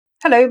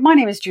Hello, my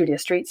name is Julia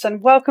Streets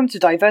and welcome to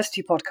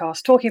Diversity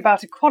Podcast, talking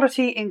about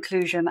equality,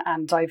 inclusion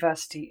and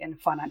diversity in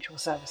financial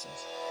services.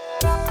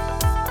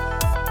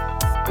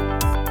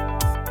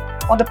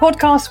 On the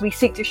podcast, we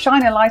seek to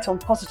shine a light on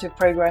positive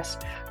progress,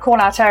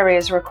 call out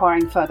areas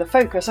requiring further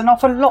focus and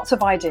offer lots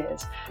of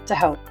ideas to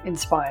help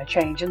inspire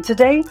change. And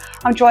today,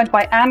 I'm joined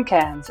by Anne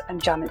Cairns and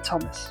Janet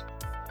Thomas.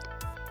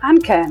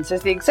 Anne Cairns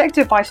is the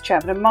Executive Vice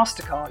Chairman of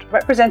MasterCard,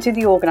 representing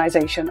the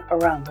organisation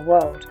around the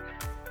world.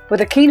 With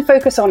a keen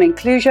focus on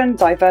inclusion,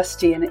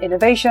 diversity and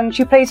innovation,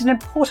 she plays an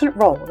important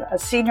role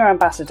as Senior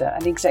Ambassador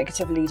and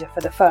Executive Leader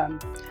for the firm.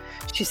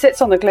 She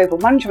sits on the Global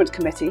Management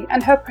Committee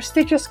and her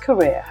prestigious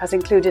career has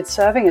included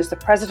serving as the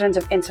President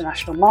of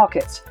International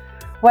Markets,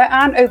 where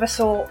Anne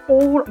oversaw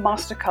all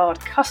MasterCard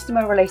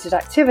customer-related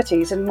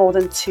activities in more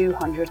than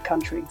 200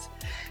 countries.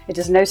 It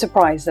is no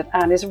surprise that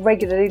Anne is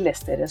regularly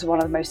listed as one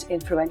of the most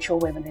influential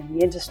women in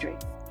the industry.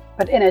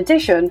 But in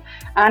addition,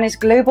 Anne is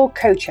Global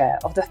Co-Chair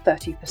of the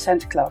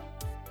 30% Club.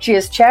 She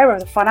is chair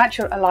of the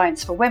Financial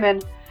Alliance for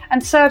Women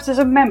and serves as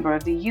a member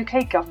of the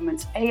UK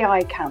Government's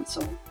AI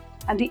Council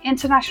and the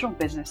International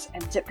Business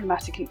and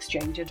Diplomatic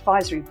Exchange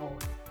Advisory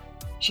Board.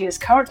 She is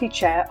currently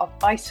chair of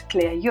ICE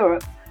Clear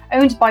Europe,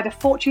 owned by the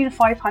Fortune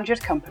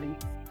 500 company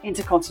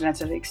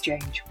Intercontinental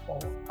Exchange, or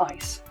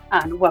ICE.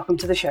 Anne, welcome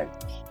to the show.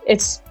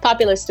 It's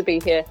fabulous to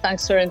be here.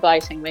 Thanks for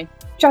inviting me.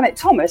 Janet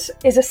Thomas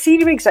is a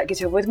senior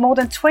executive with more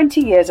than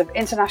 20 years of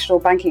international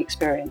banking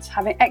experience,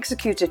 having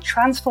executed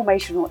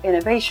transformational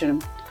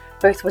innovation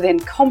both within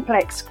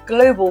complex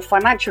global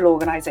financial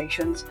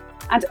organisations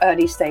and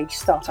early-stage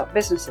startup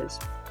businesses.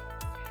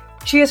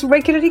 She is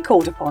regularly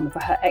called upon for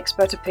her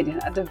expert opinion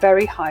at the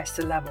very highest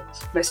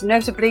levels, most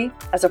notably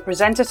as a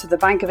presenter to the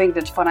Bank of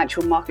England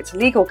Financial Markets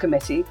Legal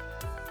Committee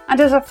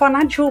and as a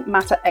financial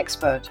matter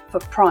expert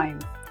for Prime,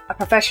 a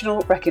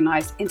professional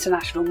recognised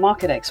international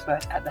market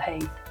expert at The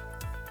Hague.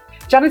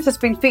 Janet has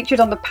been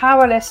featured on the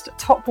Powerlist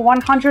Top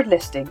 100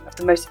 listing of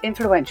the most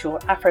influential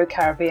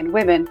Afro-Caribbean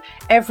women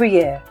every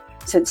year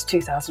since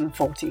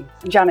 2014.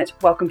 Janet,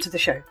 welcome to the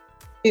show.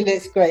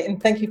 It's great,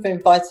 and thank you for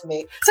inviting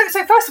me.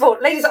 So first of all,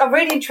 ladies, I'm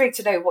really intrigued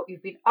to know what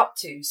you've been up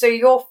to. So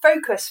your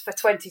focus for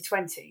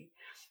 2020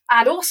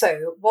 and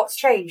also what's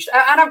changed.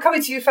 And I'm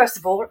coming to you first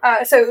of all.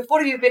 So what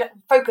have you been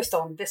focused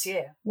on this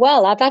year?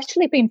 Well, I've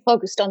actually been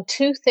focused on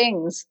two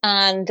things,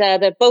 and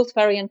they're both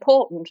very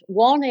important.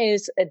 One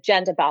is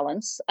gender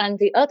balance, and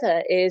the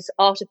other is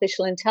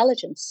artificial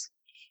intelligence.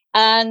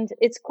 And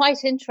it's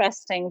quite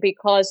interesting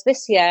because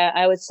this year,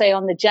 I would say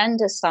on the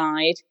gender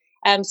side,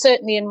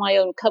 certainly in my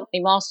own company,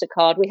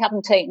 MasterCard, we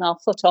haven't taken our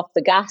foot off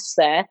the gas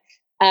there.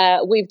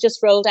 We've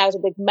just rolled out a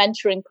big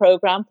mentoring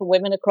program for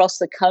women across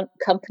the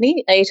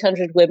company,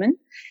 800 women.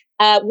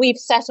 We've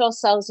set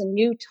ourselves a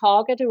new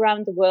target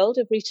around the world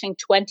of reaching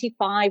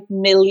 25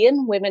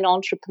 million women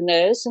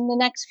entrepreneurs in the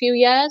next few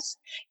years.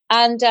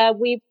 And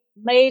we've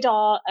made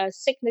our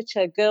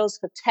signature Girls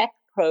for Tech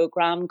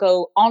program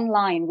go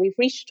online. We've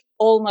reached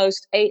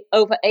almost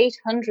over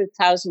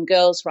 800,000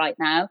 girls right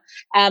now,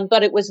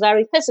 but it was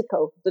very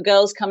physical. The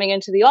girls coming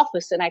into the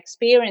office and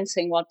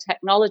experiencing what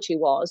technology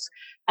was.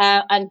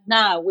 And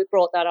now we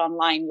brought that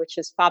online, which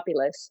is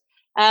fabulous.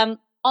 On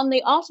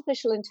the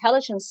artificial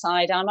intelligence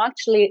side, I'm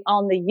actually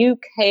on the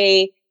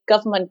UK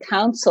Government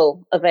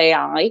Council of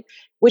AI,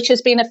 which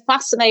has been a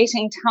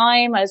fascinating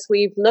time as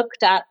we've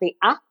looked at the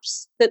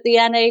apps that the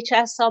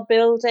NHS are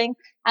building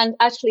and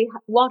actually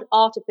what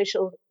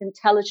artificial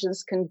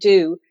intelligence can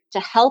do to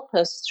help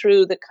us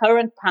through the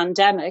current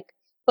pandemic,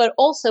 but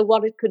also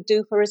what it could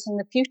do for us in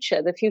the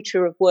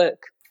future of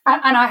work.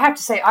 And I have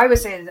to say, I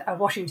was in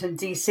Washington,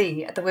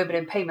 D.C. at the Women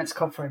in Payments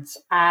conference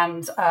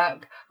and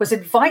was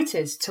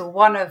invited to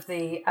one of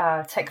the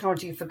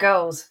Technology for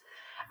Girls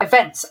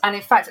events. And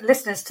in fact,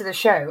 listeners to the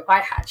show,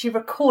 I actually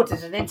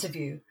recorded an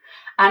interview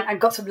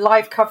and got some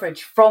live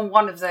coverage from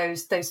one of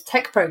those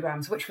tech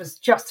programs, which was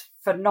just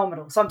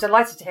phenomenal. So I'm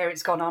delighted to hear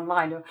it's gone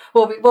online.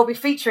 We'll be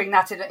featuring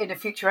that in a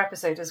future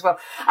episode as well.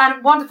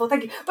 And wonderful,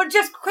 thank you. But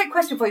just a quick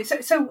question for you.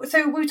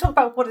 So we talked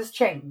about what has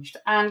changed,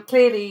 and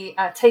clearly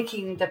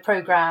taking the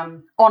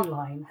program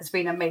online has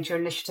been a major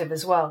initiative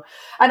as well.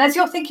 And as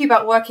you're thinking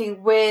about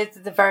working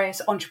with the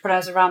various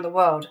entrepreneurs around the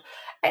world,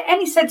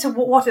 any sense of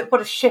what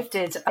has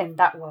shifted in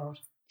that world?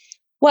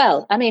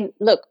 Well, I mean,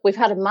 look, we've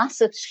had a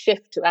massive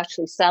shift to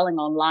actually selling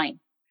online.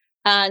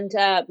 And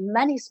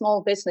many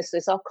small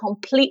businesses are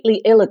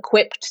completely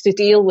ill-equipped to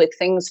deal with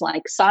things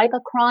like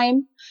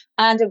cybercrime.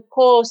 And of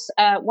course,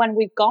 when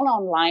we've gone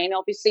online,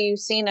 obviously you've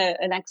seen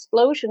an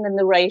explosion in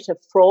the rate of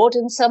fraud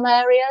in some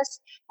areas.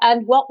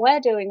 And what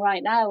we're doing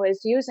right now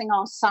is using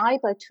our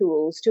cyber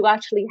tools to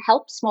actually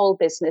help small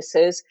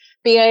businesses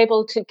be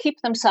able to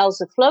keep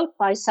themselves afloat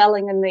by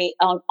selling in the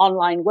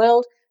online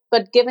world,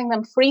 but giving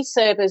them free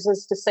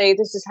services to say,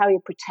 this is how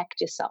you protect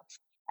yourself.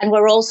 And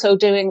we're also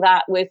doing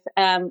that with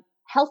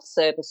health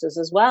services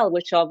as well,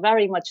 which are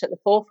very much at the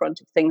forefront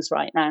of things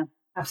right now.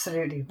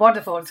 Absolutely.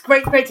 Wonderful. It's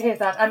great to hear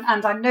that.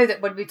 And I know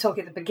that when we talk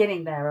at the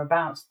beginning there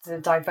about the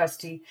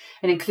diversity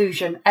and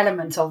inclusion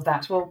element of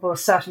that, we'll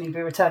certainly be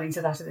returning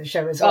to that in the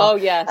show as well. Oh,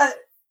 yes.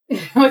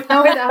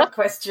 Without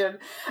question.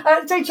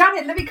 So,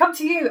 Janet, let me come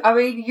to you. I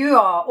mean, you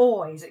are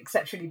always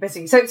exceptionally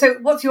busy. So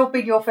what's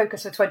been your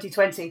focus for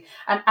 2020?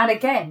 And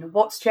again,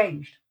 what's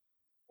changed?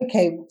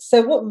 Okay,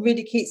 so what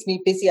really keeps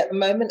me busy at the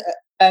moment,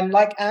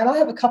 like Anne, I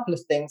have a couple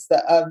of things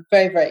that are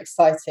very, very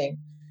exciting.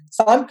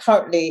 So I'm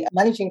currently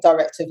managing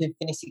director of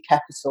Infinity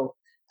Capital,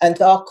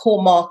 and our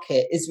core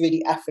market is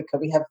really Africa.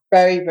 We have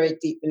very, very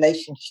deep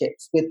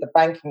relationships with the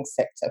banking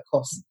sector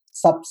across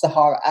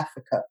sub-Sahara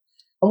Africa.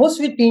 And what's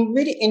been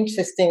really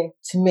interesting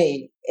to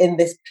me in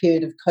this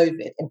period of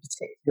COVID in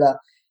particular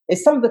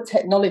is some of the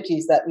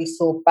technologies that we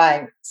saw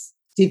banks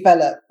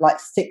develop like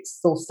 6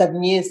 or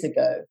 7 years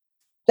ago.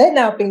 They're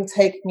now being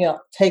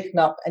taken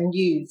up and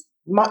used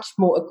much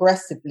more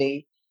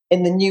aggressively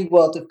in the new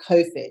world of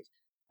COVID.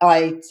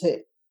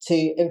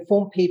 To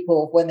inform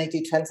people when they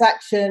do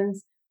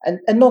transactions, and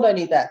not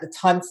only that, the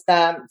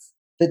timestamps,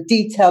 the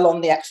detail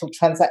on the actual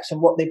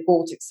transaction, what they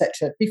bought,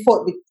 etc. Before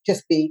it would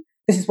just be,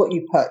 this is what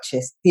you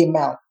purchased, the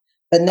amount.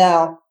 But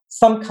now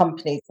some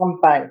companies, some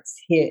banks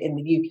here in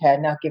the UK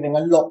are now giving a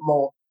lot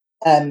more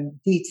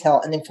detail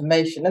and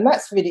information, and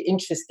that's really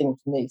interesting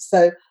to me.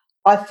 So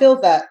I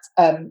feel that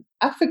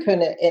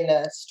Africa, in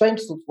a strange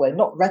sort of way,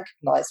 not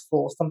recognised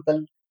for some of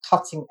the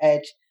cutting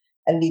edge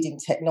and leading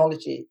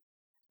technology.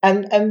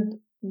 And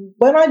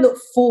when I look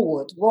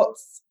forward,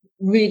 what's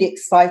really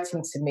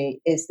exciting to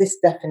me is this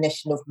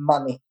definition of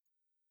money.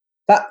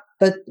 That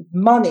the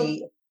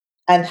money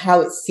and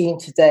how it's seen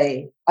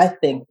today, I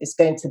think, is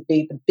going to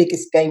be the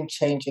biggest game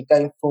changer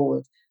going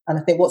forward. And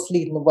I think what's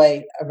leading the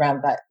way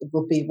around that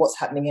will be what's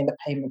happening in the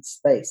payment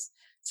space.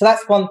 So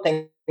that's one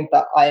thing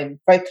that I'm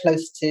very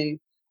close to.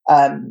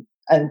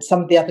 And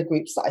some of the other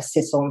groups that I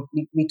sit on,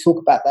 we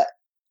talk about that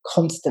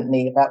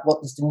constantly, about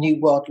what does the new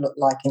world look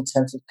like in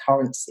terms of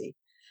currency.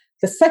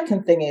 The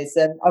second thing is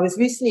I was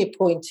recently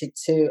appointed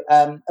to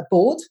a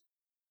board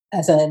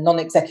as a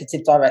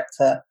non-executive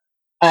director,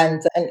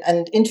 and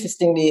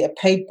interestingly, a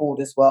paid board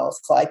as well.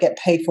 So I get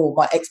paid for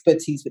my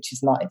expertise, which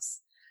is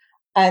nice.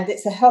 And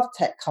it's a health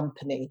tech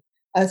company.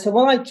 And so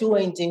when I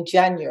joined in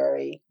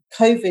January,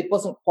 COVID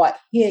wasn't quite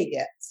here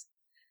yet.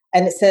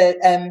 And it's a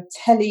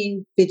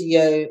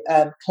tele-video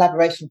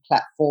collaboration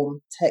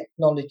platform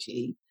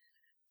technology.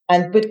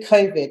 And with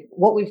COVID,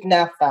 what we've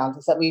now found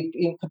is that we've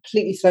been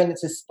completely thrown into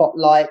the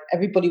spotlight.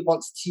 Everybody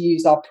wants to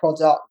use our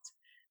product.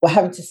 We're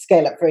having to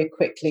scale up very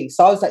quickly.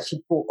 So I was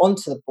actually brought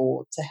onto the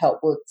board to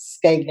help with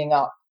scaling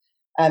up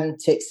and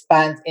to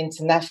expand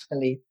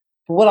internationally.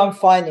 But what I'm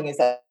finding is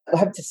that we're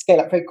having to scale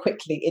up very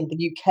quickly in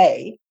the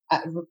UK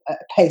at a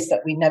pace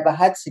that we never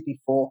had to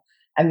before.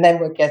 And then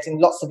we're getting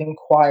lots of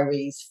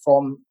inquiries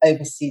from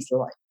overseas,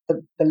 like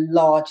the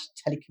large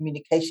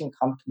telecommunication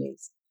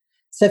companies.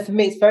 So for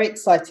me, it's very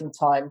exciting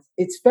times.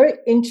 It's very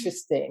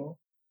interesting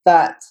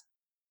that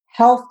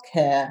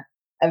healthcare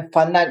and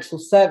financial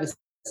services,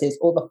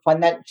 or the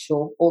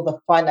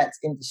finance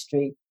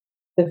industry,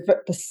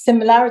 the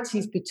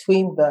similarities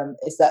between them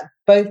is that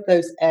both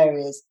those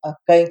areas are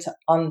going to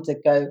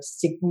undergo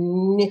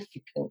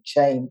significant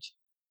change.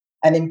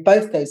 And in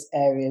both those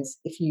areas,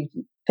 if you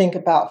think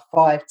about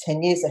 5-10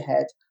 years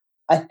ahead,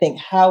 I think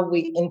how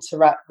we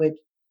interact with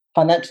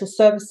financial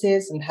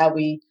services and how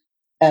we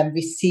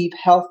receive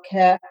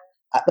healthcare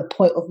at the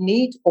point of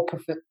need or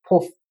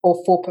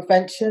for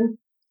prevention,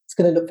 it's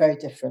going to look very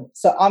different.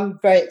 So I'm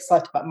very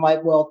excited about my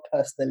world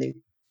personally.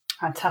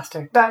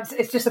 Fantastic.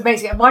 It's just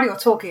amazing. And while you're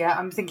talking,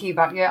 I'm thinking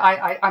about,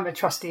 I'm a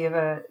trustee of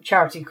a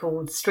charity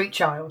called Street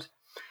Child.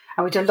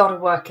 And we do a lot of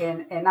work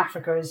in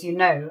Africa, as you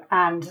know,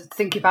 and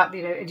think about,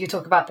 you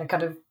talk about the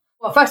kind of,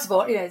 well, first of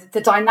all,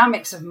 the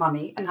dynamics of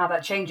money and how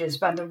that changes,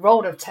 but the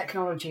role of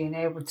technology and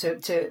able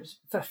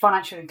for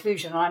financial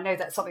inclusion. And I know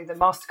that's something that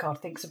MasterCard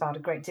thinks about a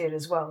great deal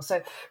as well.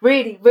 So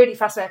really, really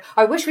fascinating.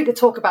 I wish we could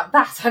talk about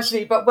that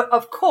actually, but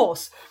of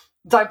course,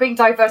 being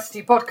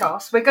Diversity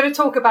Podcast, we're going to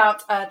talk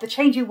about the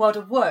changing world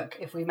of work,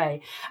 if we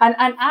may. And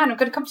Anne, I'm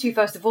going to come to you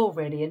first of all,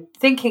 really, and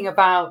thinking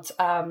about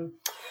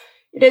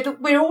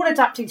we're all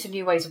adapting to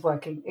new ways of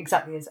working,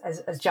 exactly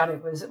as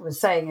Janet was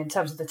saying, in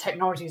terms of the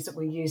technologies that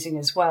we're using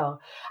as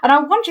well. And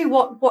I'm wondering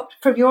what,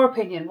 from your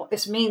opinion, what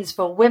this means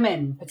for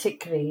women,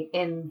 particularly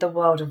in the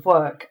world of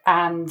work.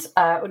 And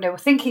we're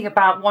thinking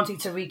about wanting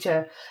to reach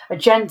a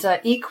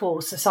gender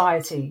equal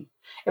society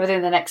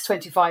within the next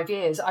 25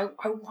 years. I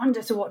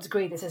wonder to what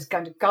degree this is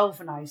going to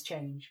galvanise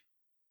change.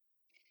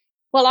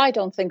 Well, I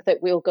don't think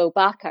that we'll go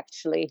back,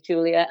 actually,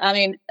 Julia. I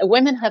mean,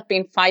 women have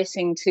been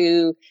fighting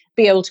to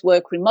be able to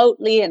work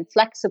remotely and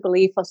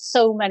flexibly for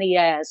so many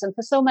years. And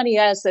for so many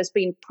years, there's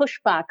been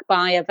pushback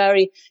by a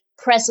very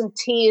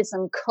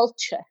presenteeism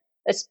culture,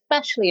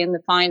 especially in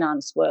the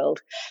finance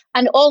world.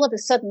 And all of a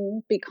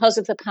sudden, because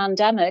of the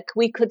pandemic,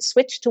 we could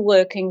switch to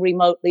working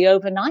remotely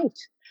overnight.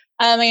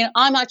 I mean,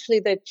 I'm actually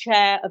the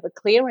chair of a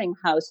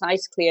clearinghouse,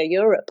 IceClear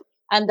Europe.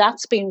 And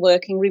that's been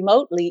working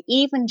remotely,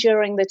 even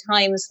during the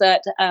times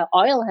that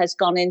oil has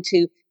gone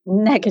into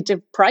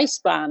negative price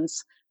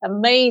bands.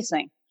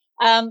 Amazing.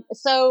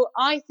 So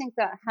I think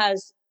that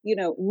has,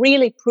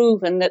 really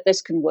proven that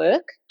this can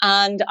work.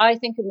 And I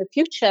think in the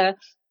future,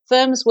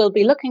 firms will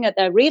be looking at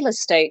their real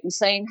estate and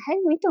saying, hey,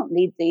 we don't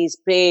need these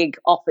big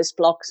office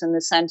blocks in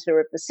the center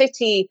of the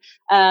city.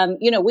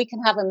 We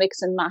can have a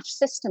mix and match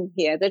system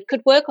here that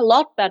could work a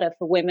lot better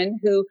for women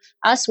who,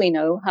 as we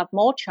know, have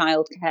more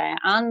childcare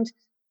and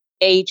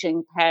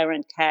aging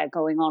parent care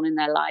going on in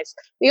their lives.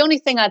 The only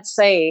thing I'd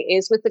say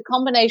is with the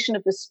combination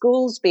of the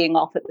schools being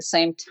off at the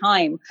same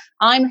time,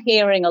 I'm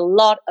hearing a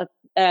lot of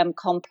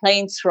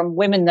complaints from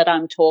women that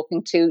I'm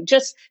talking to.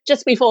 Just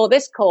before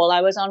this call,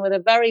 I was on with a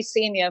very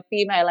senior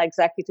female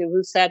executive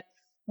who said,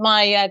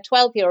 my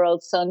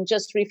 12-year-old son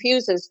just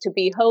refuses to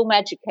be home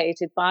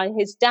educated by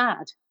his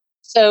dad.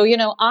 So,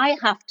 I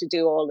have to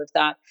do all of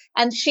that.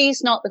 And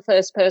she's not the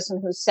first person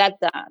who said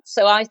that.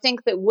 So I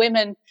think that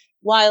women,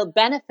 while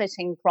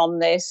benefiting from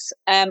this,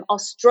 are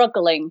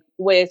struggling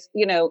with,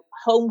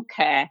 home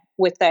care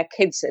with their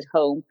kids at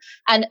home.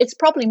 And it's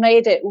probably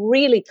made it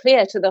really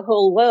clear to the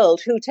whole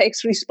world who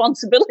takes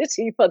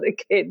responsibility for the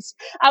kids.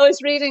 I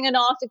was reading an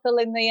article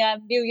in the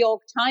New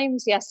York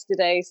Times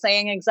yesterday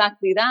saying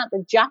exactly that.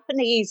 The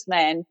Japanese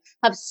men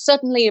have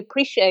suddenly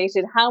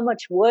appreciated how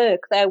much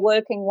work their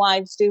working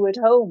wives do at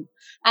home.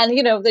 And,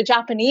 the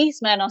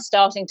Japanese men are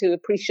starting to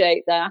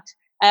appreciate that.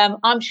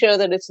 I'm sure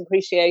that it's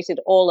appreciated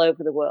all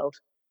over the world.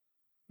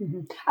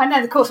 Mm-hmm. And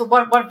then, of course,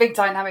 one big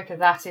dynamic of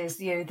that is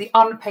the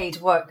unpaid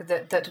work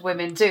that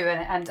women do,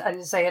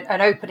 and say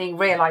an opening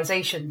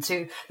realization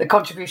to the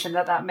contribution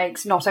that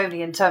makes, not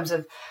only in terms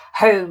of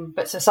home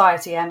but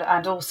society, and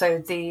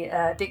also the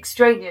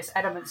extraneous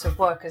elements of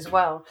work as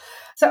well.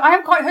 So I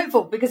am quite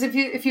hopeful, because if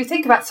you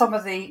think about some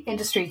of the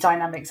industry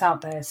dynamics out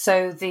there,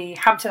 so the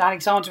Hampton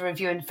Alexander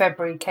review in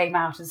February came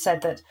out and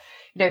said that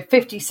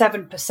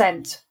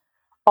 57%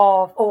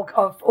 of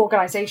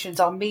organisations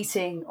are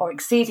meeting or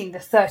exceeding the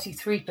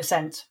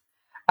 33%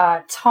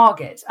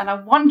 target. And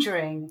I'm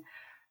wondering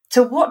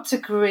to what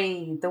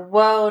degree the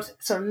world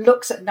sort of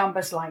looks at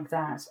numbers like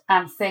that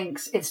and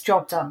thinks it's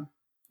job done.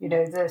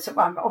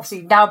 I'm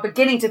obviously now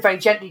beginning to very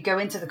gently go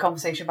into the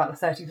conversation about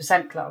the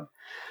 30% club.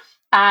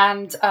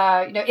 And,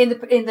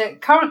 in the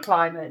current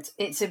climate,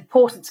 it's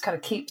important to kind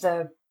of keep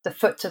the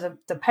foot to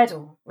the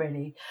pedal,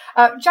 really.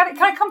 Janet,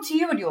 can I come to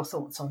you and your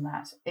thoughts on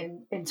that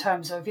in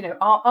terms of,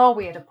 are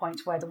we at a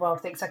point where the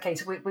world thinks, okay,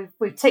 so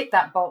we've ticked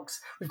that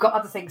box, we've got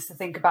other things to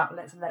think about,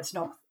 let's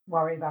not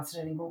worry about it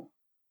anymore?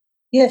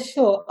 Yeah,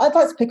 sure. I'd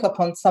like to pick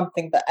up on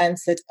something that Anne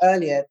said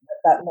earlier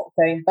about not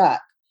going back,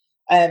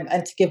 and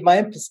to give my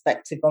own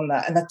perspective on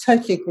that. And I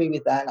totally agree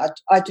with that.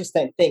 I just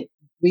don't think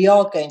we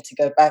are going to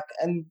go back.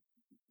 And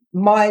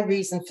my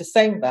reason for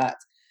saying that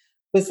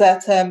was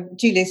that,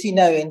 Julie, as you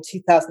know, in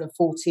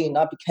 2014,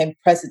 I became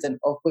president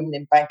of Women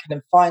in Banking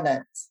and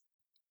Finance.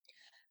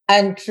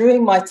 And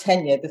during my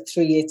tenure, the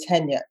 3-year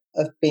tenure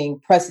of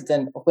being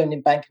president of Women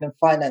in Banking and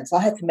Finance,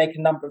 I had to make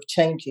a number of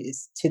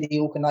changes to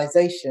the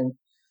organisation.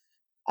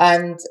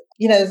 And,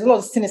 there's a lot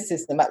of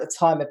cynicism at the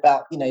time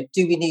about,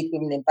 do we need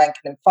women in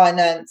banking and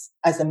finance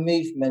as a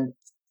movement?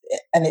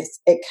 And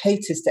it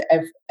caters to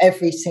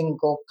every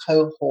single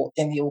cohort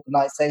in the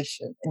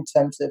organisation in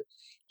terms of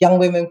young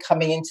women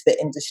coming into the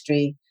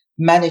industry,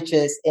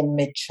 managers in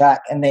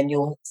mid-track, and then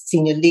your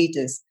senior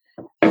leaders,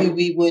 who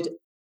we would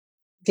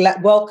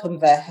welcome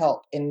their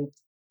help in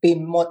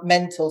being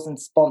mentors and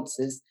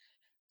sponsors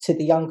to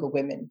the younger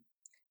women.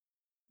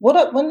 When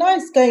I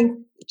was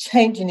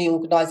changing the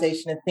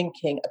organisation and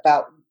thinking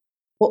about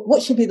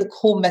what should be the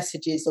core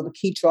messages or the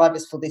key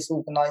drivers for this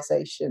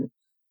organisation,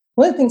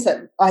 one of the things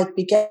that I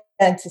began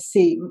to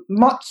see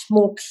much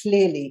more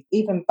clearly,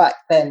 even back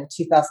then,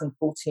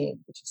 2014,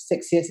 which is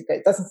 6 years ago,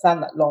 it doesn't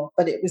sound that long,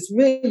 but it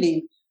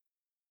really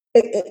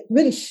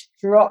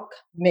struck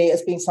me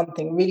as being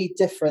something really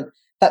different,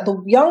 that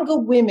the younger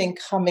women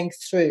coming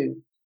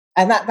through,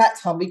 and at that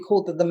time we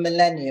called them the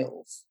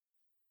millennials,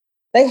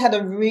 they had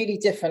a really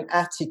different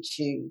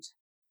attitude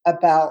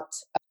about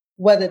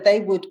whether they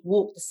would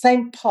walk the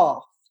same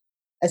path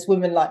as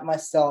women like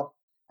myself.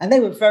 And they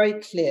were very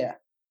clear.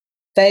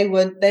 They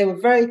were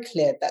very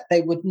clear that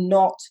they would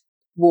not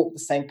walk the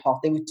same path.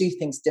 They would do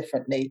things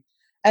differently.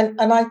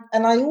 And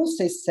I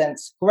also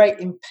sense great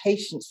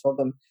impatience for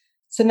them.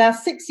 So now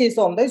 6 years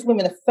on, those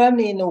women are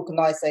firmly in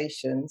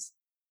organizations,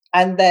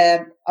 and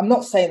I'm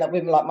not saying that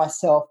women like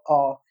myself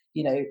are,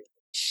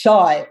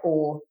 shy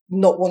or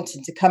not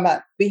wanting to come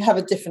out. We have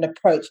a different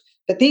approach.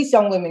 But these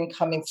young women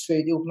coming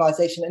through the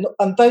organisation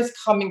and those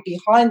coming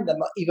behind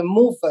them are even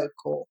more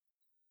vocal.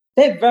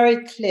 They're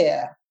very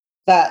clear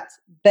that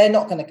they're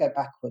not going to go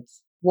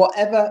backwards.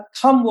 Whatever,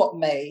 come what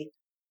may,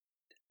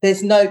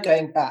 there's no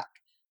going back.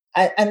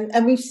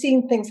 And we've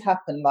seen things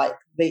happen like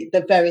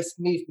the various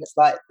movements,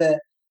 like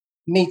the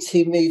Me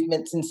Too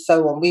movements and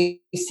so on. We've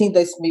seen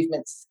those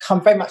movements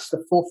come very much to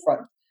the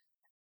forefront.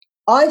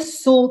 I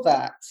saw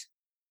that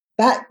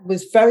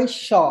was very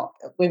sharp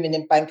at Women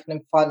in Banking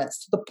and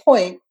Finance, to the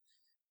point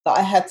that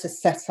I had to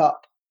set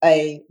up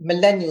a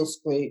millennials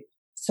group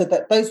so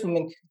that those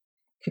women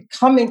could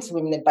come into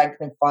Women in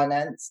Banking and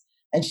Finance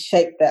and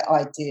shape their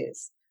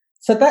ideas.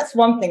 So that's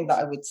one thing that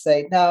I would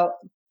say. Now,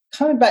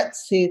 coming back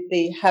to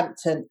the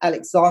Hampton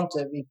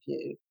Alexander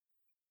review,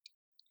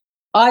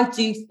 I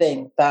do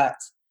think that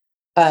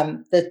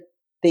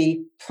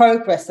the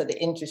progress that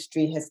the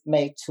industry has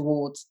made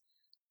towards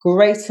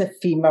greater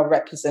female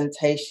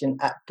representation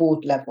at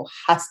board level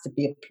has to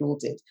be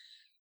applauded.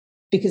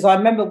 Because I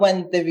remember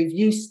when the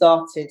review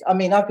started, I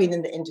mean, I've been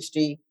in the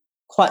industry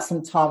quite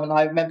some time, and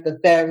I remember the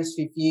various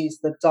reviews,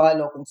 the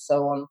dialogue and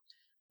so on,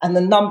 and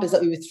the numbers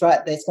that we would throw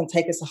out there, it's going to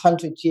take us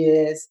 100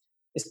 years,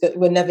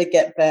 we'll never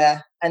get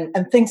there. And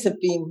things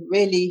have been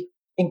really,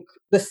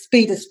 the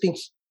speed has been,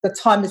 the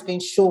time has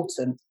been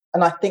shortened.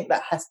 And I think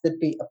that has to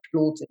be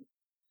applauded.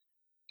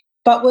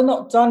 But we're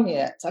not done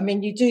yet. I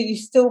mean, you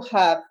still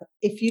have,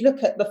 if you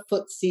look at the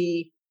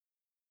FTSE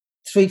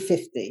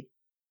 350,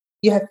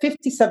 you have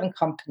 57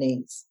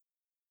 companies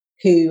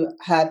who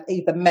have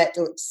either met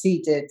or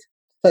exceeded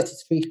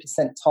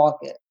 33%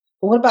 target.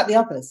 But what about the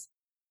others?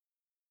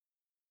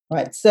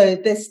 Right. So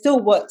there's still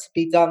work to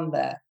be done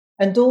there.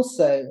 And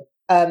also,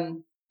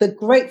 the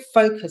great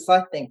focus,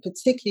 I think,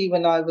 particularly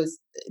when I was,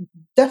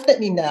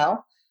 definitely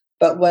now,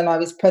 but when I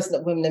was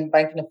president of Women in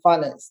Banking and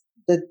Finance,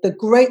 the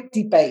great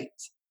debate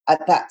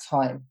at that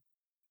time,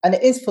 and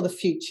it is for the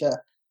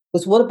future,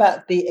 was what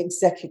about the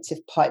executive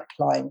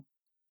pipeline?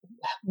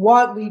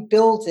 Why are we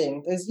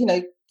building? There's,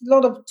 a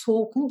lot of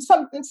talk and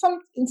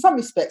in some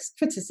respects,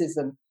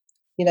 criticism.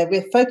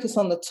 We're focused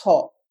on the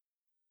top,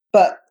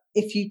 but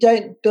if you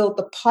don't build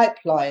the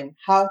pipeline,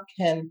 how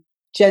can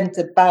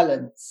gender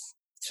balance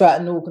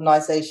throughout an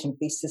organization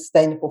be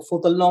sustainable for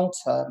the long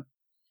term?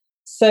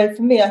 So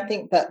for me, I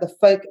think that the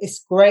focus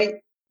is great,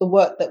 the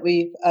work that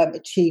we've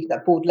achieved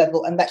at board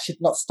level, and that should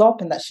not stop,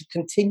 and that should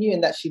continue,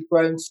 and that should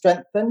grow and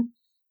strengthen.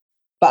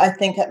 But I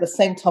think at the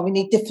same time, we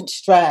need different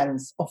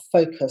strands of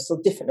focus or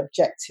different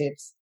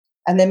objectives.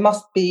 And there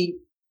must be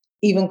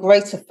even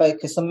greater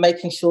focus on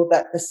making sure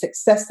that the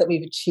success that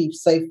we've achieved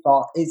so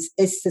far is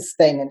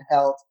sustained and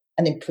held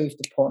and improved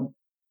upon.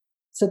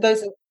 So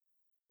those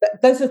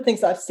are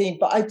things that I've seen.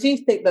 But I do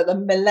think that the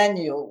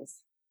millennials,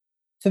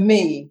 for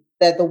me,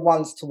 they're the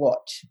ones to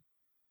watch.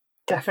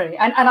 Definitely.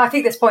 And I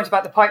think this point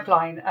about the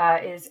pipeline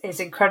is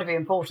incredibly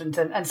important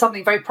and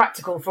something very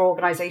practical for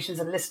organisations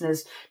and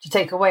listeners to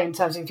take away in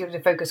terms of if you're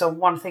going to focus on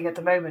one thing at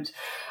the moment.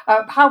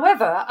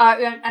 However,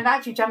 and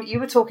actually, Janet, you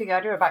were talking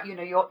earlier about,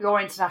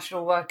 your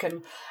international work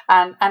and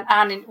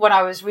when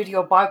I was reading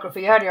your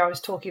biography earlier, I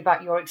was talking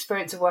about your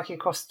experience of working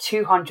across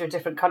 200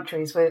 different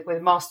countries with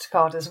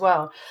MasterCard as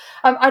well.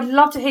 I'd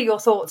love to hear your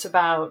thoughts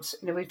about,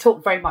 we've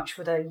talked very much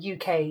with a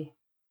UK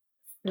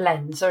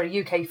lens or a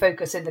UK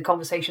focus in the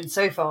conversation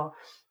so far,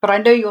 but I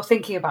know you're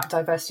thinking about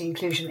diversity and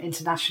inclusion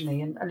internationally,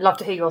 and I'd love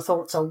to hear your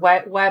thoughts on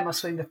where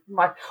must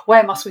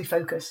we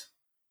focus.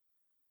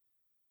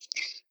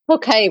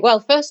 Okay,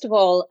 well, first of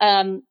all,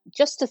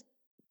 just to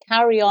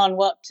carry on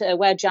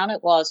where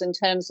Janet was in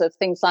terms of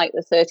things like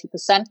the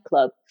 30%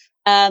 club.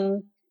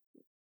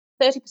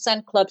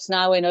 30% clubs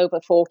now in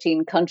over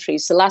 14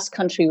 countries. The last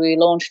country we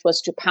launched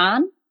was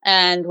Japan,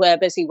 and we're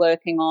busy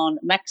working on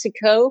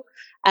Mexico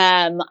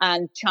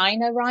and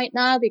China right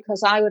now,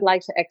 because I would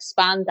like to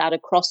expand that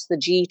across the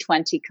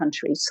G20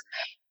 countries.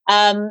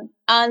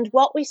 And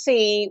what we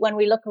see when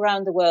we look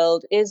around the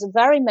world is a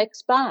very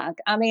mixed bag.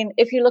 I mean,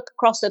 if you look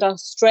across at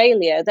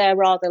Australia, they're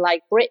rather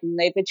like Britain.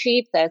 They've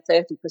achieved their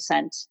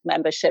 30%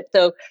 membership,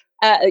 though,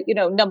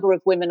 number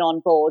of women on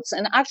boards.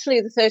 And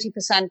actually, the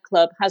 30%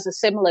 club has a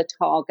similar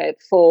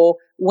target for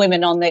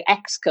women on the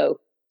ExCo.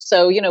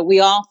 So, we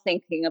are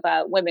thinking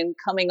about women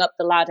coming up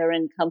the ladder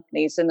in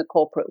companies in the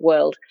corporate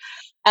world.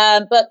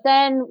 But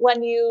then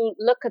when you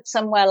look at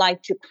somewhere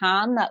like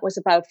Japan, that was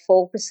about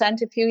 4%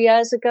 a few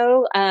years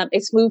ago.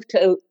 It's moved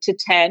to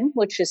 10,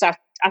 which is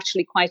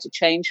actually quite a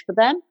change for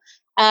them.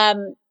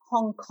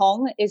 Hong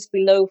Kong is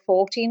below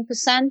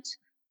 14%.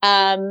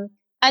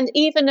 And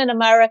even in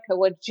America,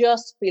 we're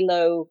just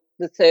below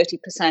the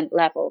 30%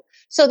 level.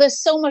 So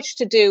there's so much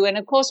to do. And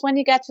of course, when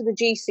you get to the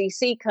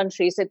GCC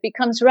countries, it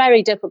becomes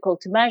very difficult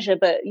to measure.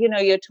 But,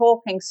 you're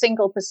talking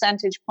single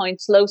percentage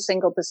points, low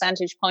single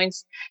percentage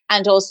points,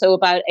 and also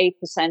about 8%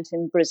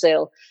 in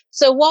Brazil.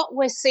 So what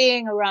we're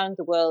seeing around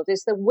the world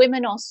is that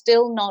women are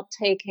still not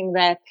taking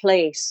their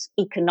place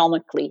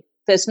economically.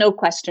 There's no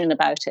question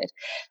about it.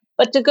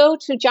 But to go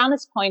to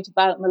Janet's point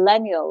about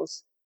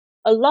millennials,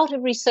 a lot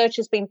of research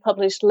has been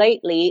published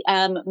lately,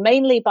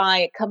 mainly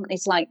by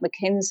companies like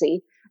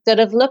McKinsey, that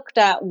have looked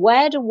at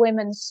where do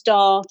women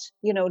start,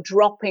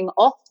 dropping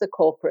off the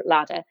corporate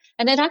ladder.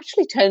 And it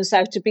actually turns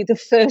out to be the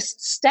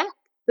first step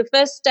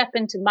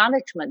into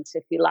management,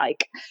 if you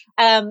like.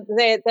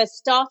 There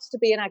starts to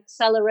be an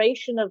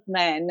acceleration of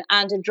men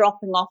and a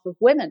dropping off of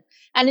women.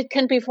 And it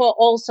can be for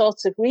all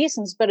sorts of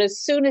reasons. But as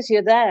soon as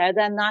you're there,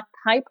 then that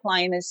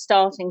pipeline is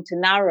starting to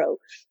narrow.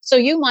 So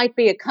you might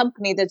be a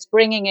company that's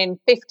bringing in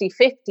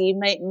 50-50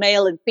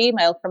 male and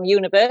female from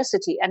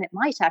university, and it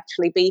might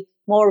actually be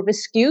more of a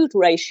skewed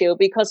ratio,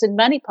 because in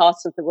many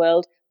parts of the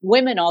world,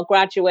 women are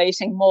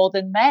graduating more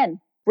than men.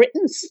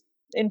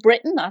 In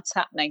Britain, that's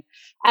happening.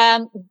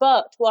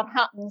 But what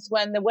happens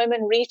when the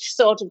women reach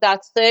sort of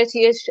that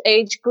 30-ish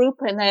age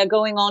group and they're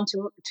going on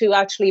to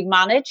actually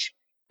manage,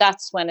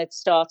 that's when it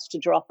starts to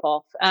drop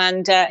off.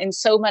 And in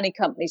so many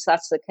companies,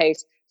 that's the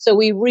case. So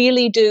we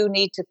really do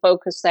need to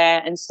focus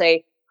there and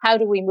say, how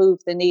do we move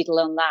the needle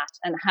on that?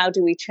 And how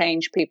do we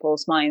change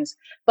people's minds?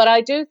 But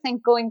I do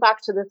think, going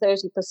back to the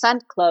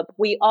 30% club,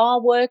 we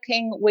are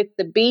working with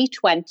the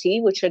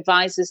B20, which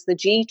advises the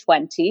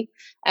G20.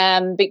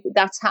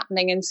 That's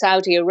happening in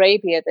Saudi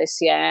Arabia this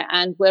year.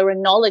 And we're a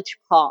knowledge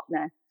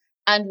partner.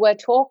 And we're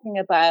talking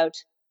about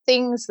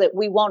things that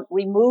we want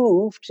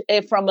removed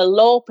from a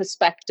law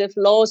perspective,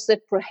 laws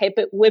that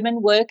prohibit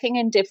women working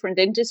in different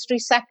industry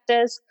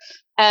sectors,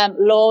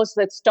 laws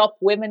that stop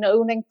women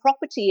owning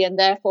property and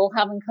therefore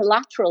having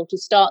collateral to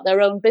start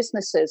their own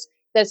businesses.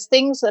 There's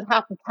things that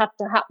have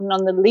to happen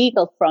on the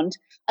legal front,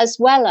 as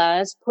well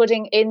as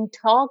putting in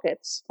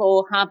targets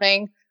for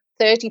having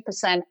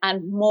 30%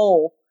 and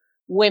more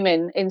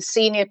women in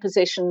senior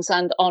positions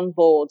and on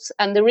boards.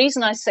 And the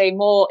reason I say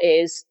more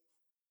is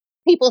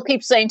people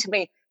keep saying to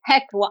me,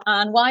 heck,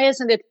 Anne, why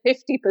isn't it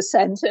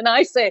 50%? And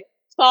I say,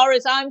 as far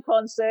as I'm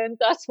concerned,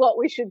 that's what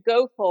we should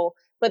go for.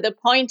 But the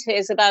point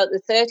is about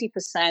the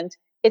 30%,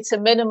 it's a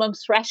minimum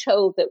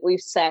threshold that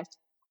we've set.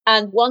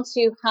 And once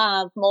you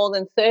have more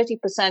than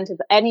 30% of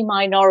any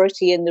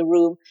minority in the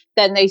room,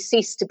 then they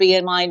cease to be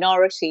a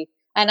minority.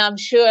 And I'm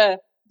sure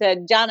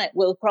that Janet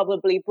will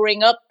probably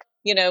bring up,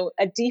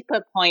 a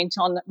deeper point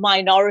on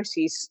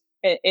minorities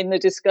in the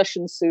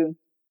discussion soon.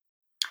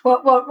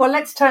 Well,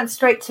 let's turn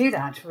straight to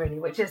that, really,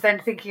 which is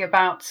then thinking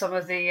about some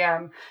of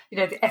the,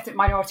 the ethnic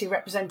minority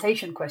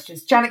representation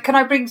questions. Janet, can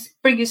I bring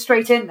you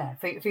straight in there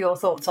for your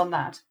thoughts on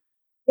that?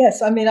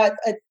 Yes, I mean,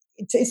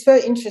 it's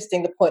very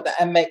interesting, the point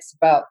that Anne makes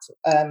about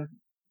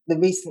the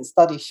recent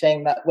study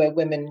showing that where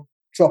women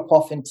drop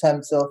off in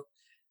terms of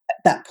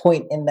that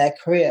point in their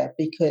career,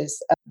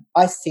 because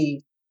I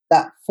see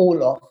that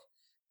fall off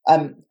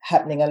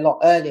happening a lot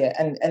earlier.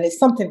 And it's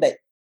something that,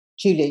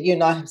 Julia, you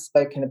and I have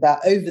spoken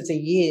about over the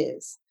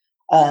years.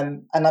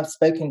 And I've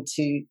spoken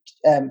to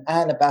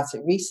Anne about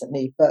it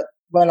recently. But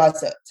when I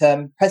was at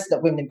President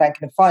of Women in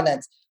Banking and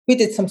Finance, we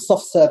did some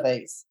soft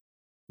surveys.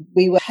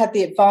 We had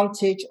the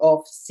advantage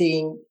of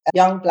seeing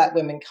young Black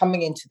women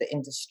coming into the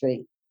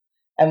industry,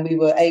 and we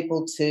were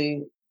able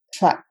to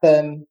track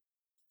them,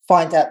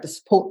 find out the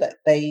support that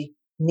they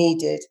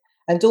needed.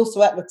 And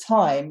also at the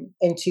time,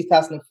 in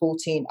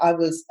 2014, I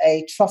was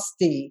a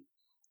trustee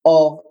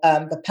of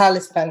the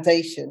Palace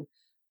Foundation,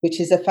 which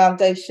is a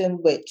foundation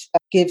which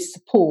gives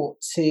support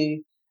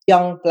to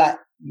young Black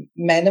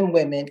men and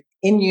women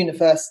in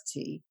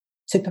university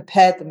to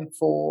prepare them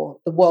for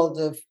the world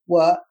of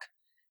work.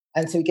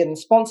 And so we give them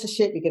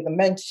sponsorship, we give them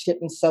mentorship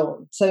and so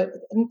on. So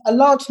a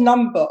large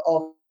number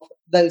of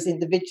those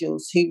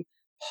individuals who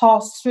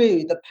pass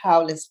through the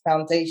Palace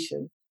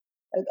Foundation,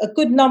 a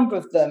good number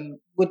of them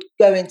would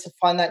go into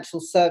financial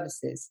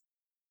services.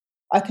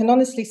 I can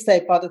honestly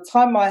say by the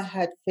time I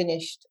had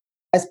finished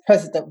as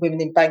President of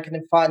Women in Banking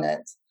and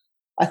Finance,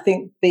 I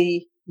think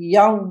the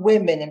young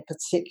women in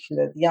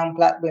particular, the young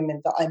Black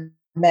women that I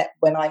met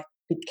when I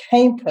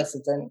became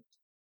president,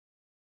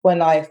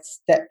 when I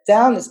stepped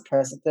down as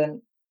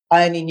president,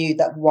 I only knew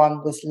that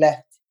one was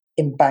left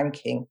in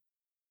banking.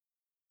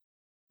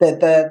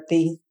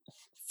 The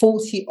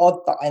 40 odd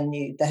that I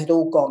knew, they had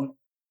all gone.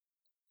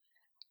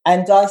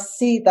 And I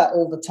see that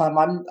all the time.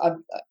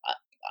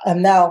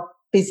 I'm now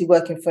busy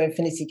working for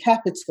Infinity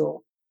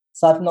Capital,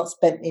 so I've not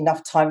spent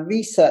enough time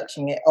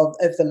researching it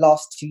over the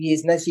last 2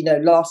 years. And as you know,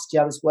 last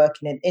year I was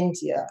working in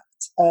India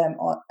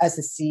as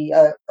a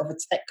CEO of a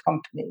tech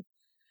company.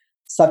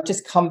 So I've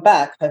just come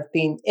back. I've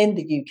been in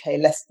the UK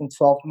less than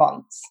 12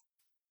 months.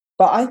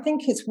 But I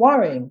think it's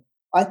worrying.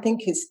 I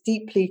think it's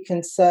deeply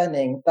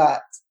concerning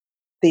that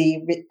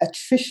the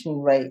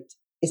attrition rate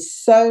is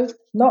so,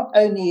 not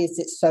only is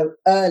it so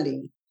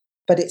early,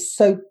 but it's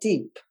so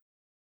deep.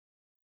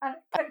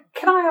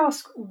 Can I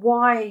ask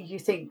why you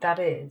think that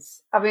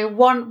is? I mean,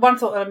 one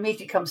thought that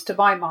immediately comes to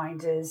my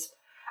mind is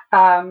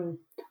role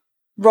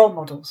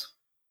models.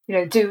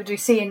 Do we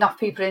see enough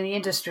people in the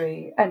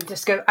industry and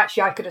just go,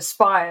 actually, I could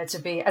aspire to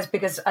be as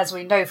big as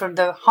we know from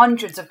the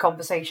hundreds of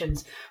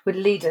conversations with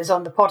leaders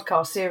on the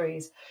podcast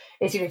series,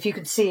 is, if you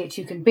can see it,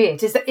 you can be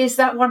it. Is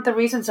that one of the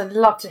reasons? I'd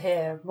love to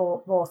hear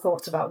more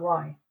thoughts about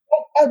why.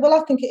 Well,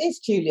 I think it is,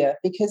 Julia,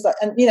 because,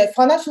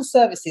 financial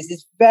services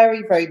is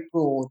very, very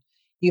broad.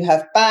 You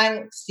have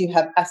banks, you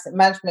have asset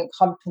management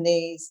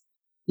companies,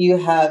 you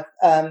have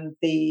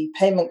the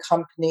payment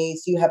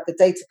companies, you have the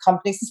data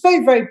companies. It's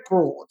very, very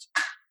broad.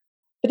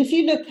 But if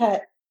you look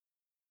at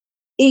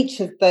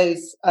each of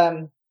those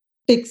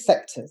big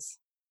sectors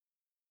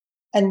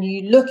and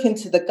you look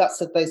into the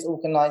guts of those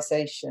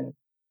organizations,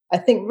 I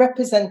think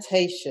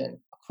representation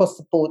across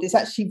the board is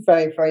actually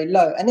very, very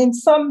low. And in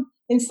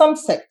some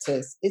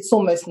sectors, it's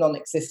almost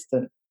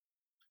non-existent.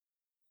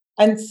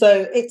 And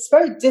so it's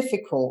very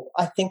difficult,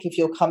 I think, if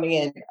you're coming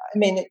in. I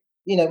mean,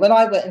 when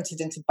I entered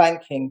into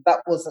banking, that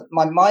wasn't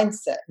my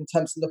mindset in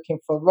terms of looking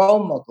for a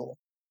role model.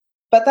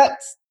 But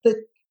that's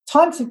the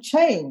times have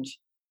changed.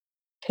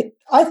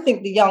 I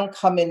think the young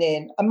coming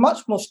in are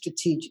much more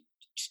strategic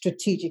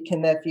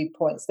in their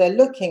viewpoints. They're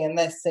looking and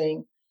they're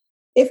saying,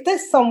 if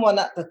there's someone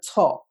at the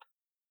top,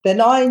 then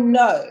I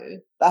know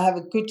that I have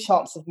a good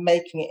chance of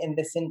making it in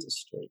this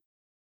industry.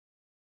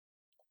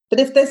 But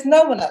if there's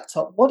no one at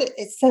top,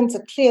 it sends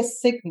a clear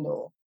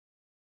signal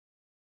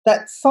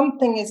that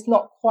something is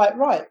not quite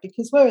right,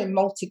 because we're in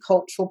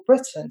multicultural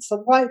Britain.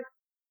 So why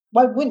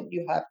wouldn't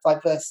you have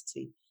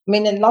diversity? I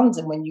mean, in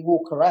London, when you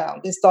walk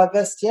around, there's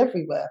diversity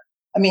everywhere.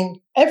 I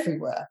mean,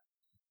 everywhere.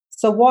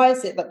 So why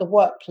is it that the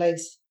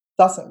workplace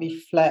doesn't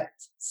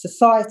reflect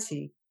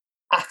society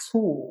at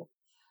all?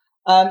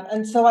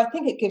 And so I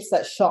think it gives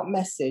that sharp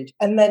message.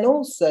 And then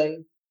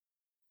also,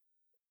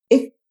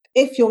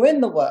 if you're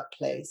in the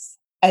workplace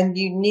and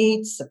you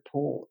need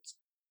support,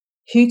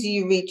 who do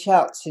you reach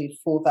out to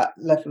for that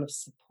level of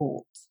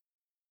support?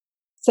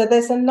 So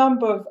there's a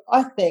number of,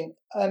 I think,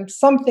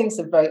 some things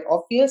are very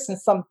obvious and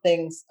some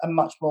things are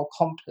much more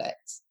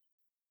complex.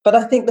 But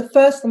I think the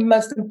first and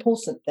most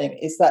important thing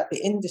is that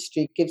the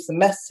industry gives a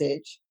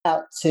message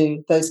out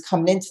to those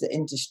coming into the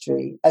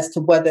industry as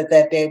to whether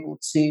they'll be able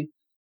to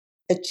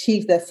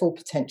achieve their full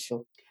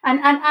potential. And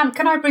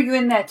can I bring you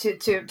in there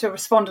to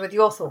respond with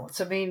your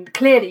thoughts? I mean,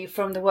 clearly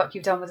from the work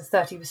you've done with the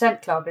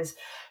 30% Club,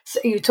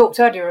 you talked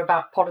earlier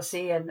about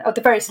policy and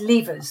the various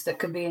levers that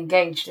can be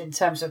engaged in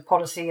terms of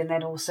policy, and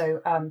then also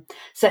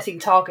setting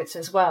targets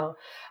as well.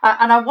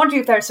 And I wonder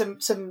if there are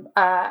some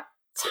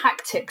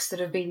tactics that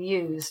have been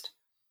used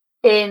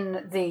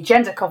in the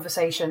gender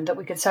conversation that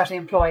we could certainly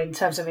employ in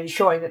terms of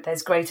ensuring that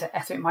there's greater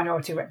ethnic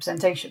minority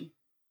representation.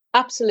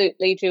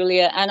 Absolutely,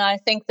 Julia. And I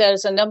think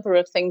there's a number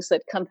of things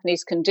that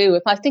companies can do.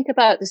 If I think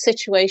about the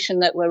situation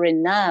that we're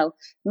in now,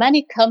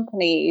 many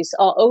companies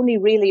are only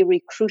really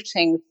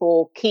recruiting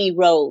for key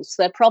roles.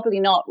 They're probably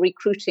not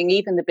recruiting,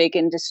 even the big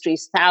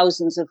industries,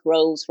 thousands of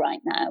roles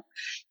right now.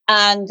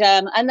 And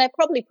they're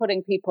probably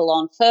putting people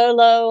on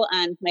furlough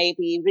and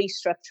maybe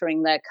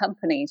restructuring their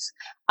companies.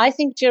 I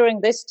think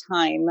during this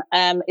time,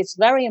 it's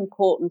very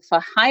important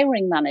for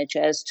hiring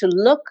managers to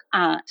look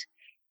at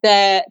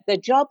the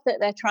job that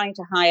they're trying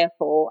to hire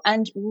for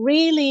and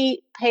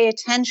really pay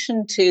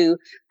attention to,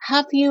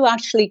 have you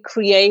actually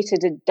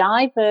created a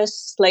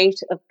diverse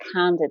slate of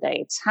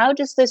candidates? How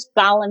does this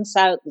balance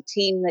out the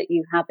team that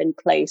you have in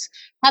place?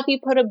 Have you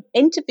put an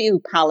interview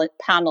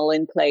panel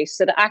in place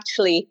that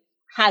actually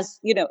has,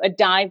 a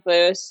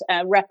diverse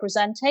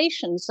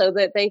representation so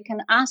that they can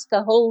ask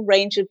a whole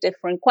range of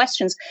different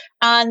questions?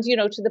 And,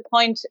 to the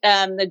point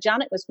that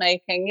Janet was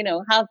making,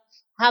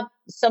 have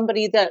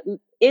somebody that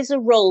is a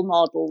role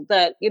model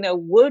that,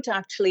 would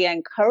actually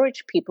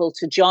encourage people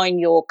to join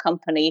your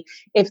company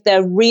if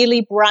they're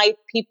really bright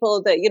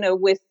people that,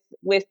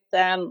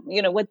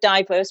 with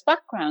diverse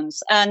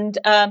backgrounds. And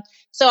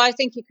so I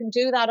think you can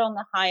do that on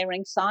the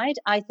hiring side.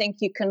 I think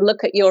you can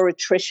look at your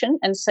attrition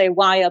and say,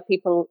 why are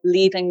people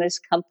leaving this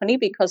company?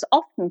 Because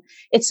often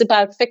it's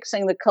about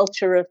fixing the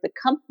culture of the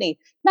company.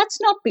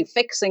 Let's not be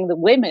fixing the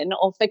women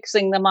or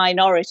fixing the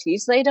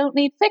minorities. They don't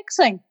need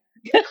fixing.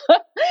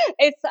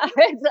 It's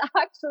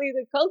actually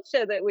the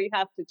culture that we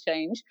have to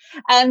change.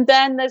 And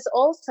then there's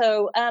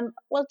also,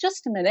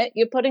 just a minute,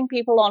 you're putting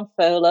people on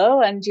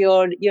furlough and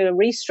you're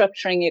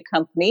restructuring your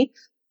company.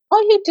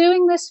 Are you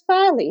doing this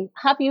fairly?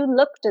 Have you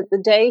looked at the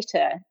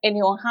data in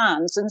your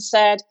hands and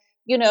said,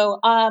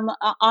 I'm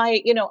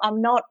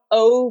not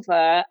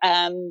over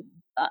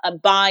a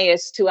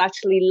bias to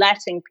actually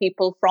letting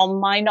people from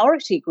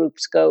minority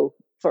groups go,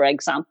 for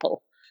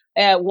example?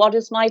 What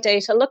does my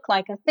data look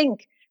like? I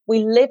think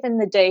we live in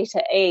the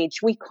data age.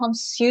 We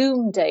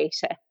consume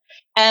data.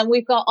 And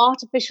we've got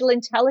artificial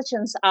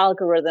intelligence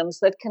algorithms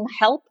that can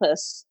help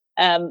us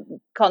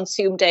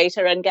consume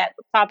data and get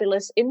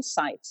fabulous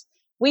insights.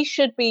 We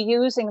should be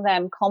using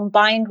them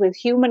combined with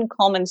human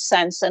common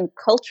sense and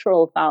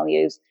cultural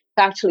values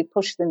to actually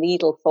push the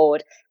needle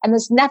forward. And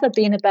there's never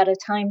been a better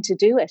time to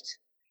do it.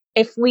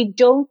 If we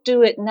don't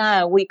do it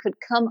now, we could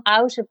come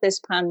out of this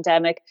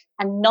pandemic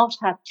and not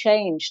have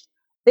changed.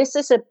 This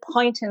is a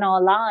point in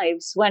our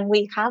lives when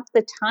we have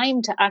the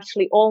time to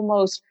actually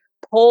almost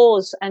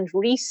pause and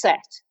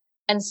reset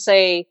and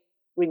say,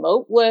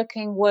 remote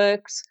working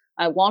works.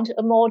 I want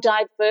a more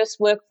diverse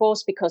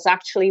workforce because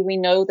actually we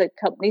know that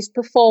companies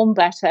perform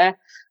better.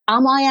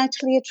 Am I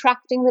actually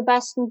attracting the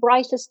best and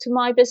brightest to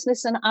my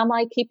business, and am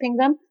I keeping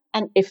them?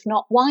 And if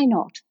not, why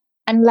not?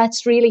 And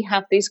let's really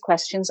have these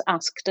questions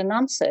asked and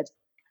answered.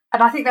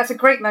 And I think that's a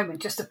great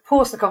moment just to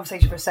pause the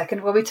conversation for a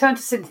second where we turn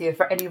to Cynthia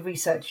for any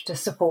research to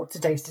support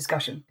today's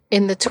discussion.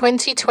 In the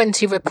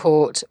 2020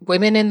 report,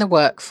 Women in the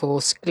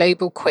Workforce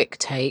Global Quick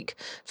Take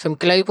from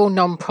global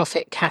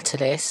non-profit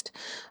Catalyst,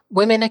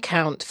 women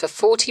account for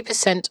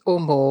 40% or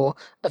more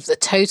of the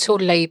total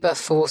labour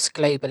force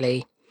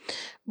globally.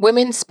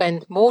 Women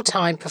spend more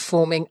time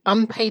performing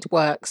unpaid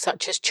work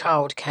such as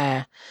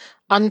childcare.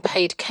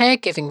 Unpaid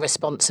caregiving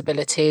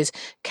responsibilities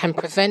can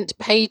prevent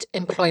paid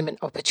employment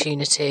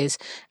opportunities,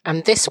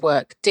 and this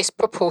work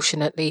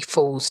disproportionately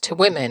falls to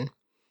women.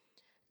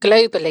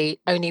 Globally,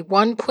 only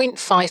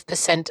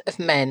 1.5% of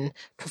men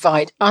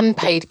provide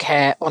unpaid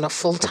care on a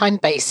full-time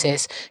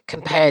basis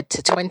compared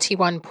to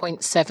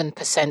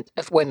 21.7%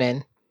 of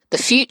women. The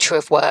future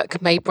of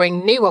work may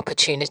bring new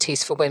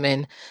opportunities for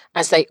women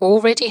as they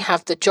already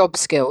have the job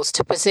skills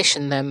to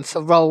position them for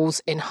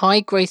roles in high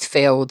growth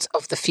fields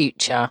of the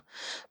future,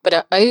 but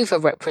are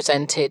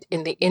overrepresented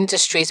in the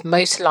industries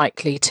most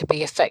likely to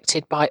be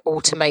affected by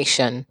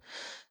automation.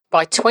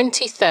 By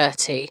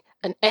 2030,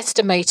 an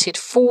estimated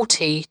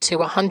 40 to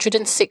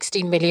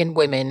 160 million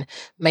women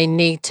may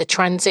need to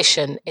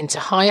transition into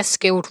higher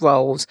skilled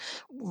roles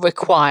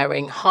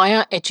requiring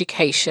higher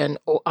education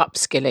or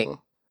upskilling.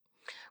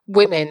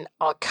 Women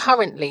are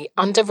currently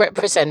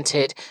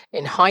underrepresented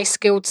in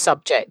high-skilled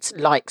subjects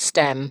like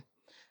STEM,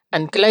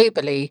 and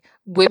globally,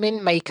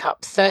 women make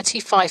up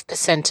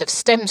 35% of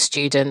STEM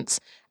students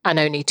and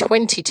only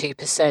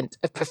 22%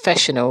 of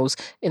professionals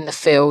in the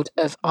field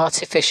of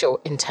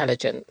artificial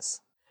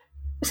intelligence.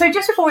 So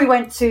just before we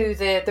went to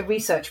the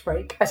research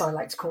break, as I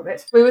like to call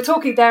it, we were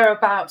talking there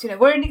about,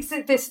 we're in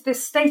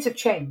this state of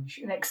change,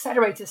 an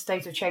accelerated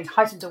state of change,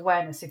 heightened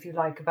awareness, if you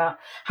like, about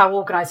how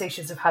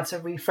organisations have had to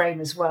reframe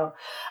as well.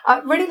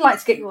 I'd really like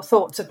to get your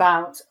thoughts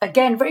about,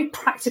 again, very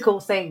practical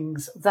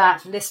things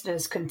that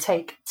listeners can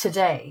take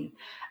today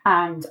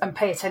and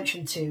pay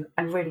attention to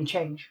and really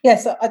change.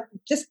 Yes, yeah, so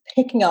just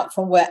picking up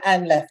from where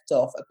Anne left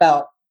off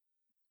about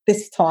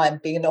this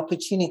time being an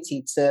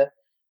opportunity to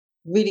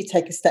really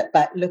take a step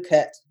back, look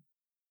at,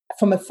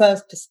 from a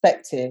firm's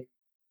perspective,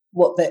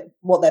 what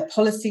their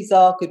policies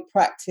are, good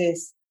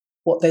practice,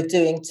 what they're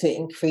doing to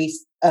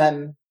increase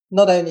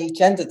not only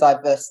gender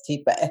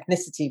diversity, but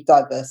ethnicity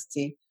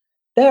diversity.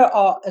 There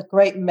are a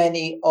great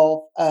many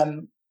of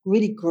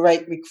really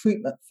great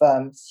recruitment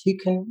firms who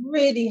can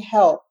really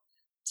help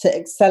to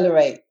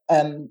accelerate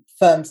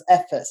firms'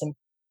 efforts in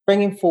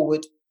bringing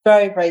forward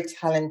very, very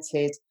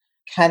talented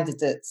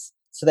candidates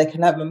so they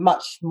can have a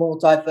much more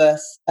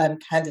diverse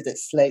candidate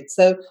slate.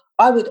 So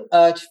I would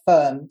urge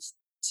firms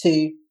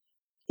to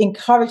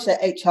encourage their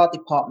HR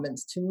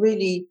departments to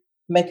really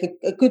make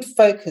a good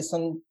focus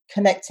on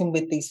connecting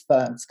with these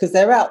firms because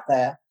they're out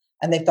there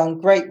and they've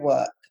done great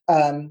work.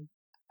 And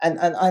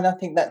I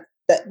think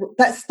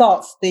that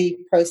starts the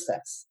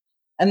process.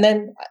 And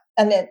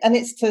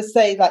it's to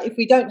say that if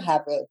we don't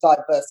have a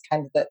diverse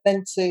candidate,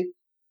 then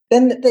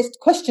there's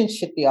questions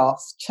should be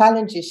asked,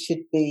 challenges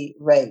should be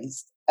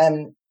raised,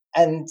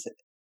 and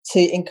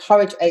to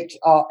encourage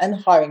HR and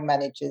hiring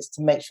managers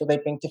to make sure they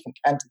bring different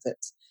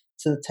candidates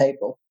to the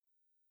table.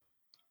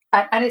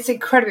 And it's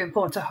incredibly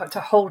important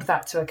to hold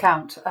that to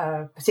account,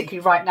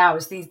 particularly right now,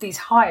 as these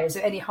hires,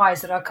 any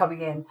hires that are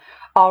coming in,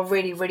 are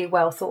really, really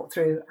well thought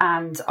through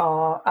and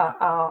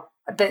are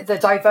the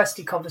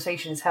diversity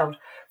conversation is held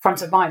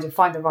front of mind and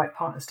find the right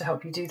partners to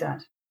help you do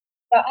that.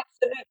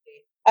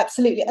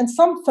 Absolutely. And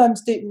some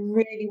firms do it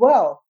really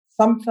well.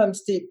 Some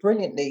firms do it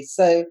brilliantly.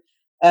 So,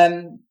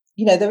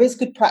 there is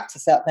good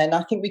practice out there, and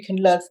I think we can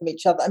learn from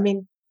each other. I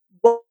mean,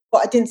 what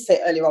I didn't say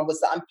earlier on was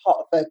that I'm part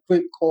of a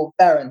group called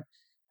Baron,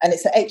 and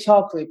it's an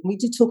HR group. And we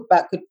do talk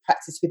about good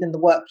practice within the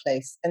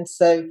workplace. And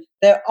so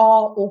there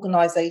are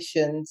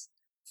organisations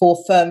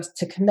for firms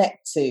to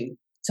connect to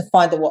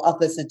find out what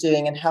others are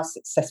doing and how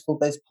successful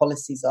those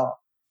policies are.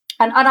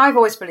 And I've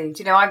always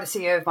believed, I'm the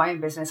CEO of my own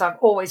business. I've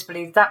always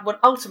believed that would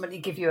ultimately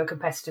give you a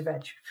competitive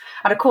edge.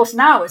 And of course,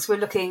 now as we're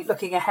looking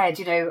ahead,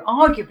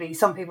 arguably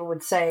some people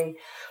would say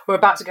we're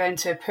about to go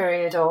into a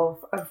period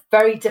of a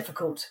very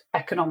difficult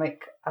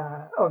economic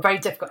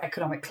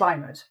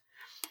climate.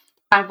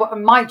 And what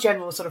my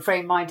general sort of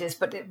frame of mind is,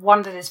 but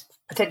one that is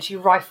potentially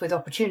rife with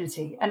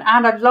opportunity. And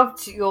Anne, I'd love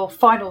your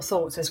final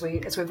thoughts as we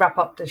wrap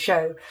up the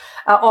show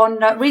on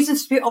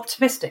reasons to be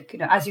optimistic.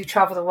 As you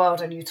travel the world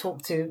and you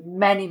talk to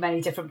many, many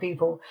different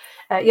people,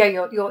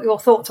 your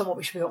thoughts on what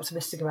we should be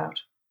optimistic about.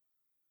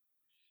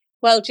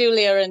 Well,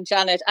 Julia and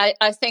Janet,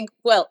 I think,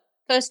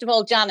 first of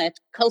all, Janet,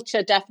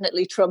 culture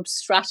definitely trumps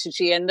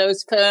strategy, and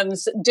those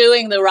firms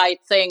doing the right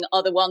thing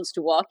are the ones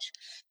to watch.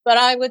 But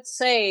I would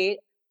say,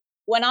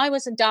 when I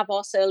was in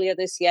Davos earlier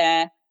this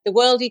year, the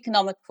World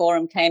Economic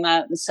Forum came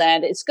out and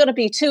said it's going to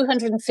be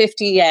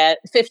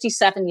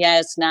 57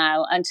 years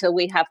now until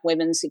we have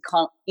women's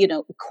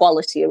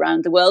equality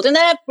around the world. And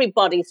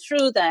everybody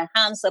threw their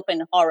hands up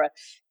in horror.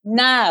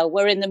 Now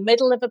we're in the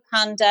middle of a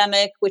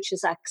pandemic, which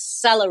is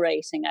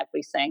accelerating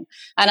everything.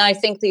 And I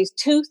think these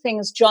two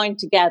things joined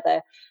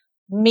together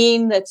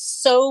mean that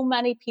so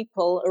many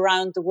people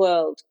around the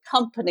world,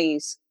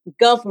 companies,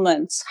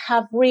 governments,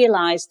 have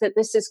realized that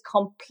this is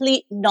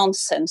complete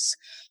nonsense.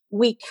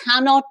 We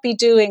cannot be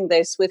doing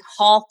this with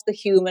half the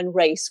human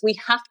race. We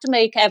have to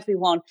make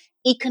everyone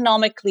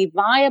economically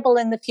viable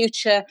in the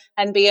future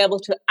and be able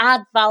to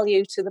add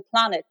value to the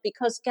planet.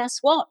 Because guess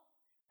what?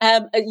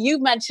 You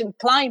mentioned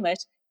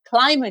climate.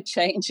 Climate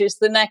change is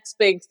the next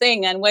big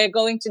thing, and we're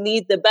going to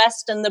need the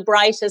best and the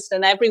brightest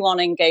and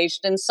everyone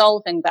engaged in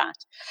solving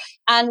that.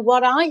 And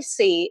what I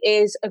see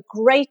is a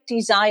great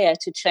desire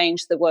to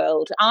change the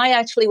world. I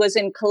actually was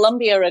in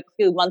Colombia a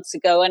few months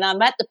ago, and I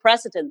met the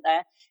president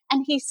there,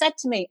 and he said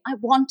to me, I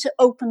want to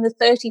open the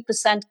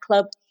 30%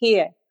 club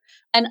here.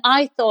 And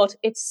I thought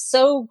it's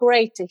so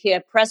great to hear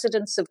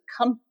presidents of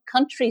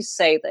countries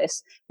say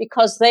this,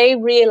 because they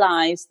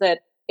realize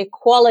that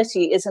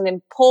equality is an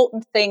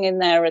important thing in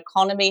their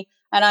economy.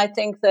 And I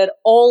think that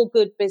all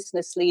good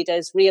business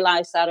leaders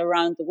realize that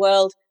around the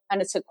world.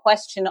 And it's a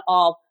question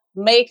of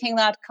making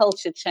that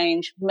culture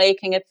change,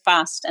 making it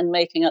fast and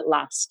making it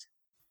last.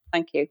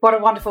 Thank you. What a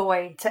wonderful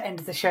way to end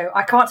the show.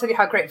 I can't tell you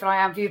how grateful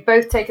I am for you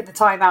both taking the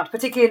time out,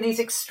 particularly in these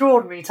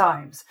extraordinary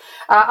times.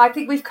 I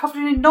think we've covered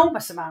an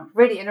enormous amount,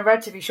 really, in a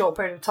relatively short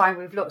period of time.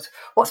 We've looked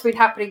what's been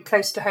happening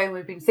close to home.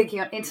 We've been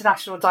thinking on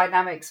international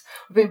dynamics.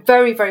 We've been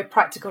very, very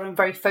practical and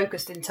very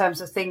focused in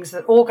terms of things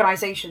that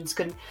organisations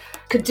can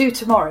do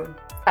tomorrow.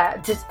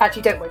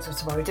 Actually, don't wait till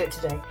tomorrow, do it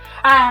today.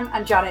 Anne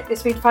and Janet,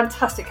 it's been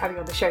fantastic having you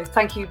on the show.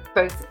 Thank you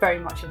both very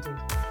much indeed.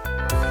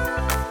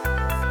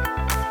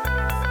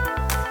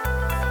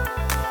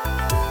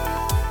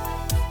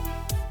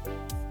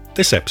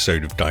 This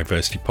episode of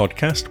Diversity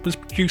Podcast was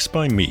produced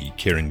by me,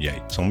 Kieran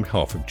Yates, on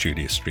behalf of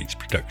Julia Streets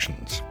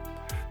Productions.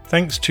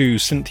 Thanks to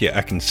Cynthia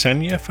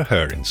Akinsanya for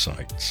her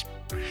insights.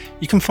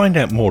 You can find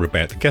out more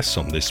about the guests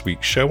on this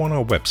week's show on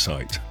our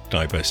website,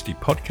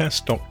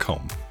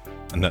 diversitypodcast.com,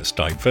 and that's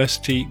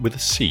diversity with a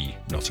C,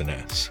 not an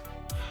S.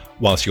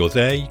 Whilst you're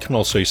there, you can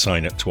also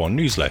sign up to our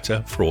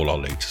newsletter for all our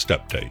latest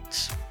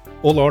updates.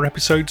 All our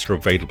episodes are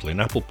available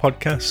in Apple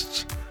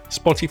Podcasts,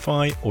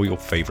 Spotify, or your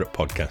favourite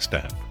podcast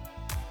app.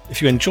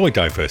 If you enjoy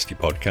Diversity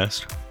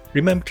Podcast,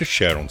 remember to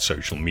share on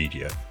social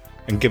media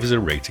and give us a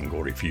rating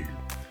or review.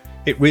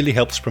 It really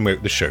helps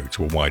promote the show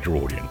to a wider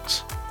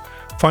audience.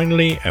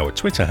 Finally, our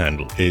Twitter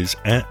handle is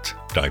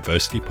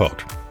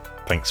 @DiversityPod.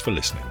 Thanks for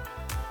listening.